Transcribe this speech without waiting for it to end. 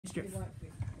Jeff,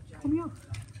 come here.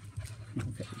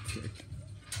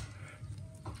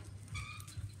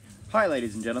 Hi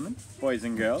ladies and gentlemen, boys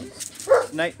and girls,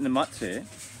 Nate and the Mutts here.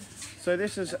 So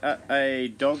this is a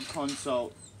dog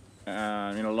consult in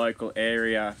a local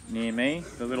area near me.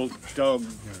 The little dog,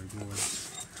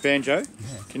 Banjo,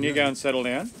 can you go and settle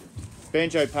down?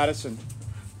 Banjo Patterson.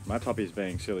 My puppy's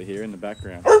being silly here in the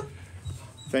background.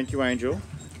 Thank you, Angel.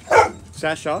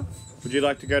 Sasha, would you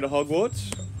like to go to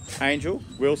Hogwarts? Angel,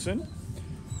 Wilson.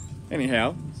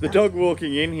 Anyhow, the dog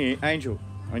walking in here, Angel,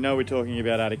 I know we're talking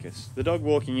about Atticus. The dog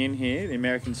walking in here, the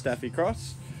American Staffy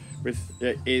Cross,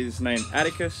 is named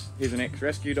Atticus. He's an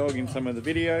ex-rescue dog in some of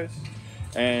the videos.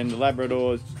 And the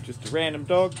Labrador is just a random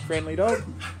dog, friendly dog.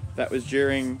 That was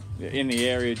in the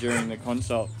area during the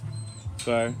consult.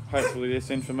 So hopefully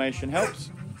this information helps.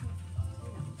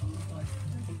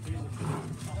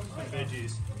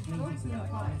 Veggies.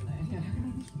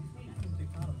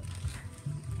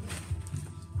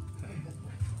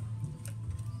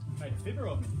 Made a fibber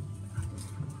of me.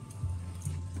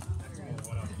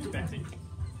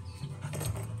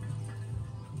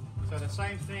 So the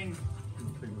same thing.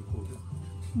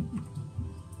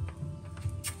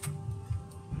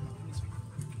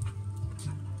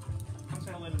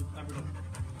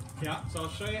 Yeah, so I'll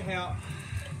show you how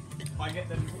I get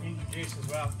them introduced as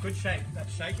well. Good shake,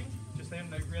 that's shaking. Just then,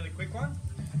 the really quick one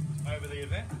over the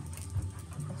event.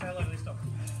 Say hello to this dog.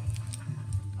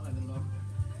 Hello, little dog.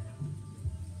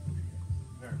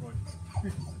 Very good.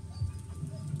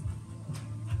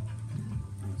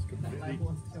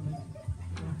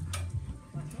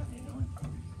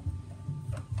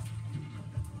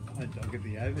 That dog would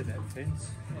be over that fence.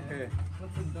 Yeah.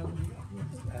 What's the dog?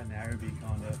 An Arabic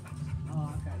kind of.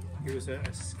 Oh, okay. He was an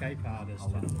escape artist.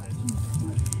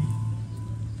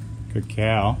 Good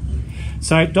cow.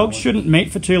 So dogs shouldn't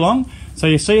meet for too long. So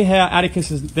you see how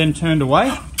Atticus is then turned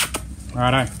away?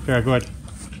 Righto, very good.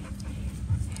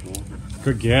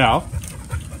 Good gal.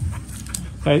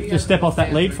 So just step off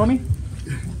that lead for me.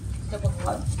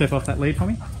 Step off that lead for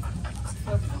me.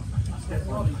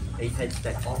 He said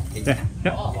step off. Yeah.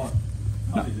 Yep.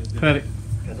 No, perfect.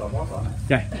 Because I was on it.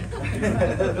 Yeah.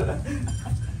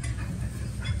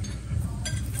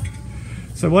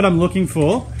 So what I'm looking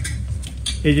for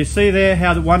is, you see there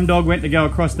how the one dog went to go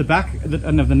across the back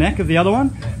and of the neck of the other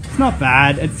one? It's not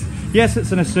bad. Yes,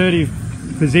 it's an assertive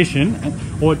position.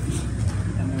 Or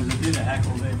And there was a bit of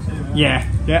hackle there too.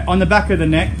 yeah, on the back of the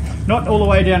neck, not all the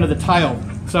way down to the tail.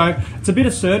 So it's a bit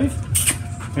assertive.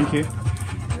 Thank you.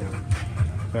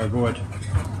 Very good.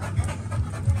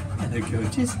 And a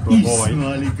gorgeous, Good you boy.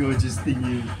 smiley, gorgeous thing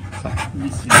you.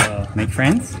 Yes, you are. Make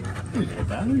friends.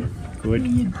 Hello. Good. What are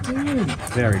you doing?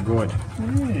 Very good.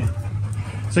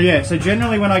 Yeah. So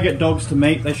generally when I get dogs to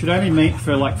meet, they should only meet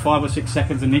for like 5 or 6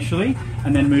 seconds initially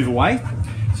and then move away.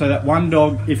 So that one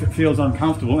dog, if it feels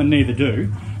uncomfortable, and neither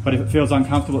do, but if it feels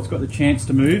uncomfortable, it's got the chance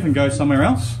to move and go somewhere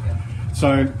else.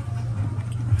 So,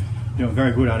 you're doing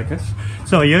very good, Atticus.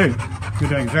 So are you. You're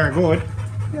doing very good.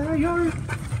 Yeah,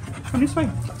 come this way.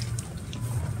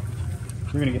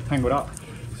 You're going to get tangled up.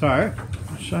 So,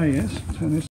 I'll show you this. Turn this.